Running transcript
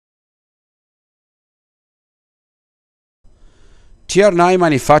TR9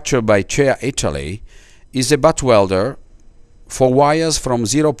 manufactured by CEA Italy is a butt welder for wires from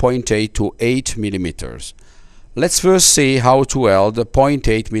 0.8 to 8 mm. Let's first see how to weld a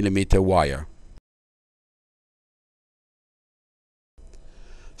 0.8 mm wire.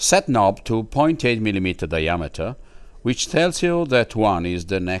 Set knob to 0.8 mm diameter, which tells you that 1 is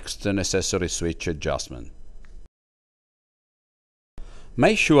the next necessary switch adjustment.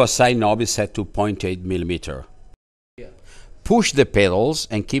 Make sure side knob is set to 0.8 mm. Push the pedals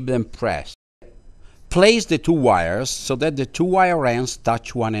and keep them pressed. Place the two wires so that the two wire ends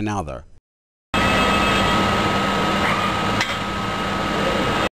touch one another.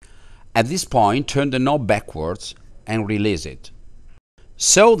 At this point, turn the knob backwards and release it,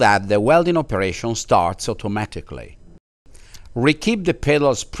 so that the welding operation starts automatically. Re-keep the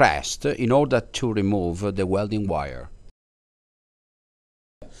pedals pressed in order to remove the welding wire.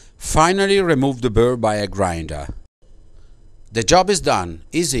 Finally, remove the burr by a grinder. The job is done.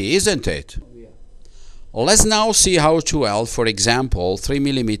 Easy, isn't it? Let's now see how to weld, for example, 3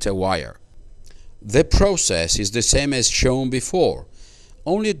 mm wire. The process is the same as shown before,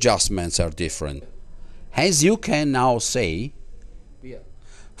 only adjustments are different. As you can now see,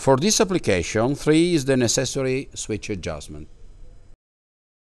 for this application, 3 is the necessary switch adjustment.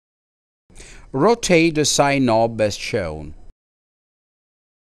 Rotate the side knob as shown.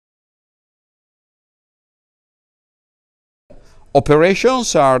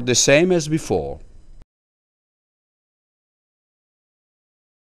 Operations are the same as before.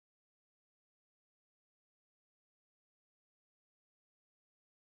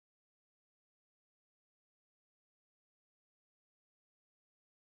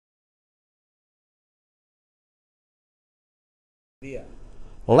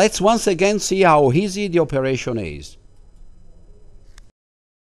 Let's once again see how easy the operation is.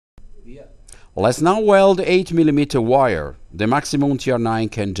 Let's now weld 8 mm wire, the maximum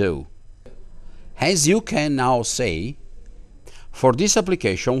TR9 can do. As you can now see, for this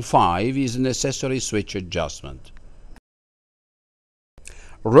application 5 is necessary switch adjustment.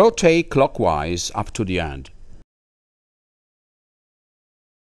 Rotate clockwise up to the end.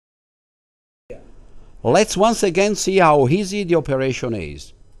 Let's once again see how easy the operation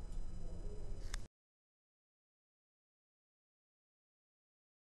is.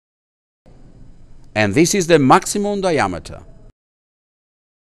 And this is the maximum diameter.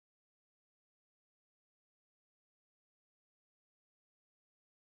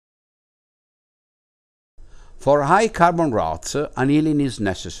 For high carbon rods, annealing is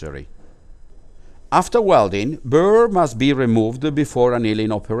necessary. After welding, burr must be removed before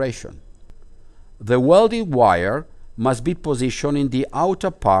annealing operation. The welded wire must be positioned in the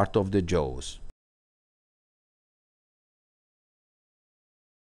outer part of the jaws.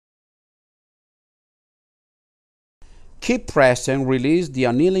 Keep pressed and release the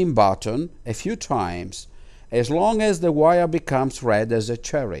annealing button a few times, as long as the wire becomes red as a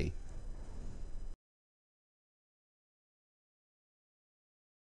cherry.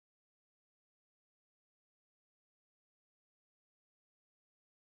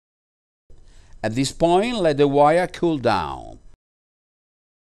 At this point, let the wire cool down.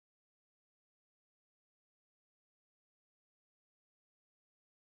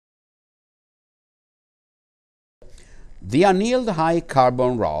 The annealed high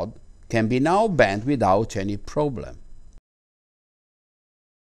carbon rod can be now bent without any problem.